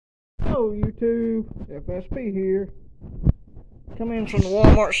Hello YouTube, FSP here. Come in from the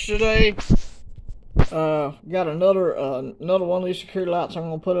Walmarts today. Got another one of these security lights I'm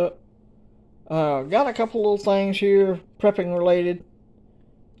gonna put up. Got a couple little things here, prepping related.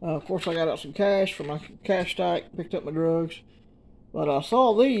 Of course, I got out some cash for my cash stack, picked up my drugs. But I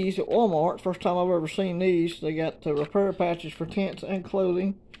saw these at Walmart. First time I've ever seen these. They got the repair patches for tents and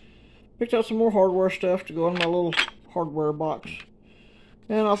clothing. Picked up some more hardware stuff to go in my little hardware box.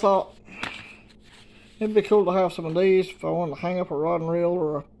 And I thought it'd be cool to have some of these if I wanted to hang up a rod and reel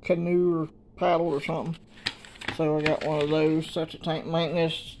or a canoe or paddle or something. So I got one of those, septic tank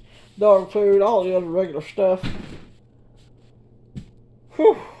maintenance, dog food, all the other regular stuff.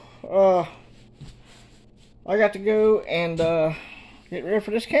 Whew. I got to go and get ready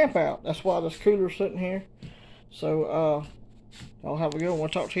for this camp out. That's why this cooler's sitting here. So I'll have a good one. We'll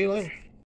talk to you later.